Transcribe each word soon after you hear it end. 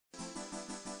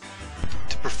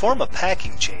perform a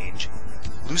packing change,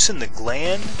 loosen the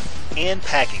gland and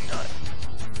packing nut.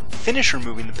 Finish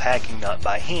removing the packing nut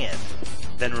by hand,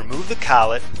 then remove the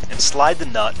collet and slide the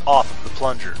nut off of the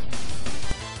plunger.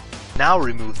 Now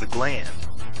remove the gland.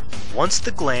 Once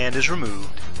the gland is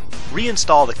removed,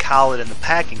 reinstall the collet and the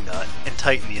packing nut and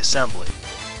tighten the assembly.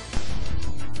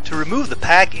 To remove the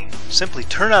packing, simply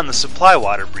turn on the supply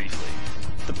water briefly.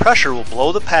 The pressure will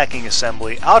blow the packing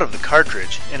assembly out of the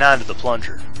cartridge and onto the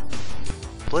plunger.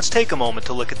 Let's take a moment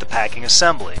to look at the packing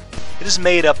assembly. It is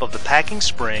made up of the packing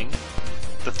spring,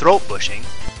 the throat bushing,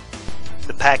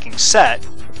 the packing set,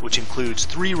 which includes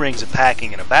 3 rings of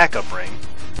packing and a backup ring,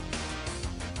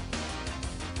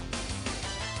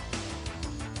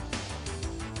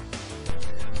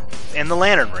 and the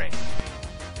lantern ring.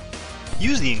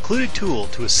 Use the included tool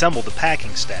to assemble the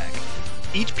packing stack.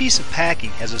 Each piece of packing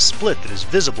has a split that is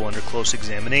visible under close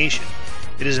examination.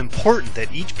 It is important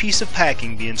that each piece of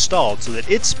packing be installed so that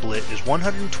its split is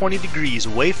 120 degrees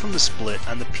away from the split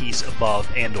on the piece above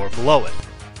and or below it.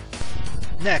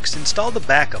 Next, install the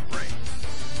backup ring.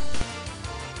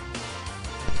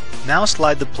 Now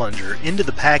slide the plunger into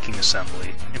the packing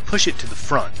assembly and push it to the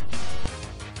front.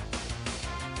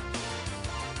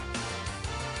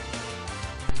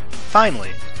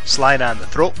 Finally, slide on the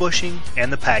throat bushing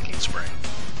and the packing spring.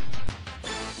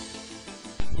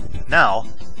 Now,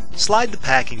 slide the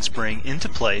packing spring into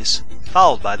place,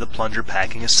 followed by the plunger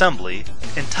packing assembly,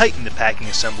 and tighten the packing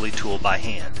assembly tool by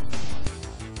hand.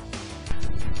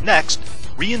 Next,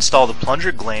 reinstall the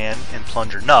plunger gland and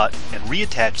plunger nut and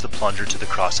reattach the plunger to the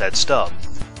crosshead stub.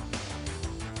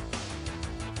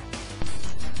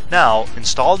 Now,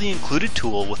 install the included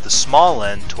tool with the small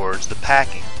end towards the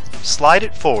packing. Slide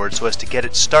it forward so as to get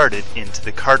it started into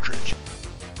the cartridge.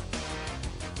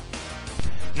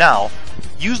 Now,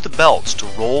 use the belts to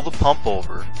roll the pump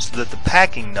over so that the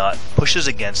packing nut pushes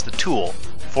against the tool,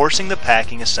 forcing the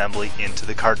packing assembly into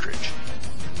the cartridge.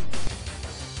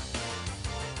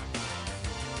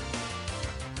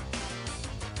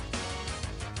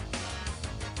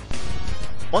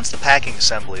 Once the packing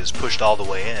assembly is pushed all the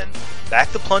way in,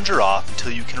 back the plunger off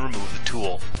until you can remove the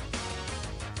tool.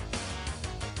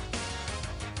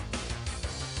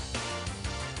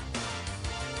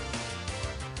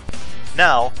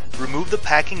 Now, remove the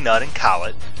packing nut and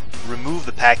collet, remove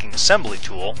the packing assembly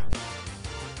tool,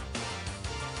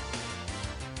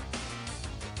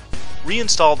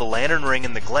 reinstall the lantern ring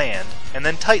and the gland, and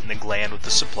then tighten the gland with the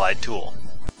supplied tool.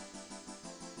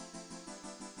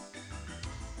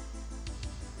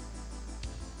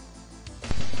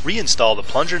 Reinstall the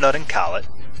plunger nut and collet,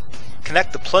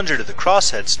 connect the plunger to the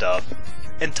crosshead stub,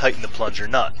 and tighten the plunger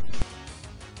nut.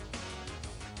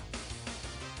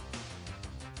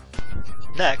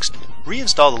 Next,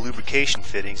 reinstall the lubrication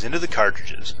fittings into the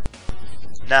cartridges.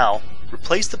 Now,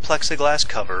 replace the plexiglass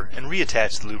cover and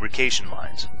reattach the lubrication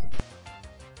lines.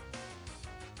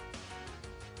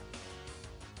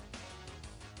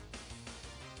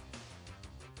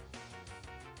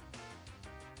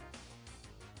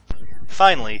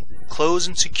 Finally, close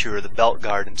and secure the belt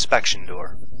guard inspection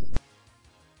door.